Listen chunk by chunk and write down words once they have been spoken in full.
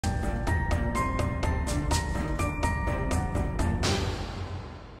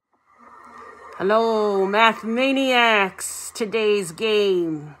Hello, Mathmaniacs! Today's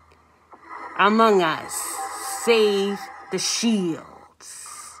game, Among Us, Save the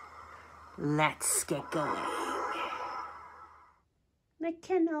Shields. Let's get going. I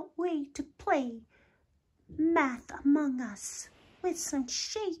cannot wait to play Math Among Us with some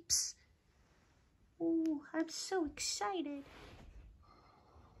shapes. Oh, I'm so excited.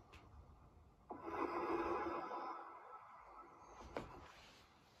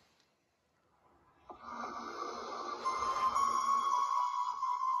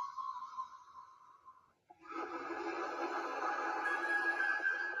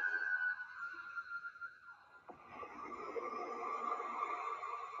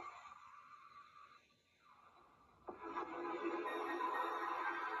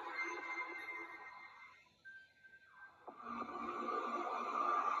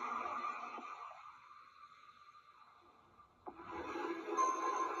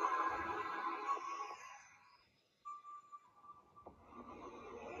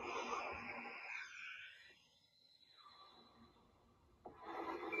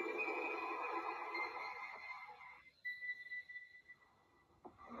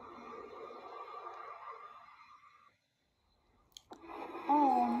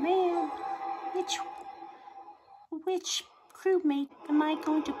 Oh man, which crewmate am I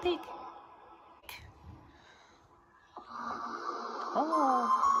going to pick? Oh.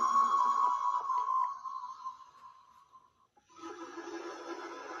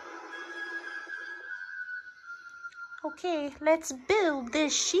 Okay, let's build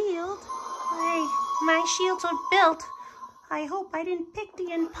this shield. My shields are built. I hope I didn't pick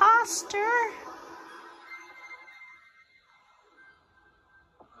the imposter.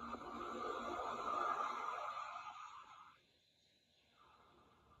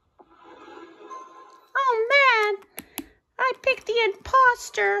 Oh man, I picked the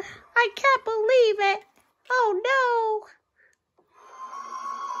imposter. I can't believe it. Oh no.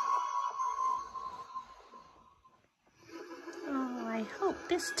 Oh, I hope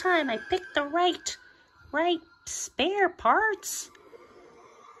this time I picked the right spare parts.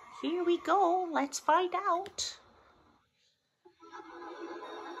 Here we go. Let's find out.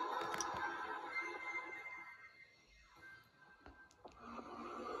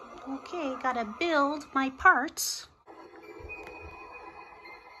 Okay, gotta build my parts.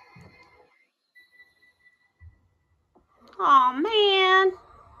 Aw, man.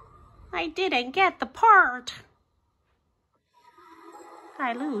 I didn't get the part.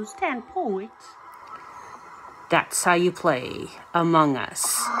 I lose 10 points. That's how you play Among Us.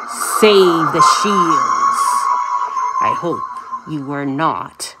 Save the Shields. I hope you were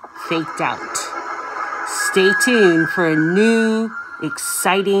not faked out. Stay tuned for new,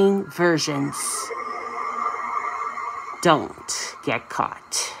 exciting versions. Don't get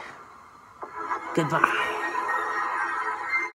caught. Goodbye.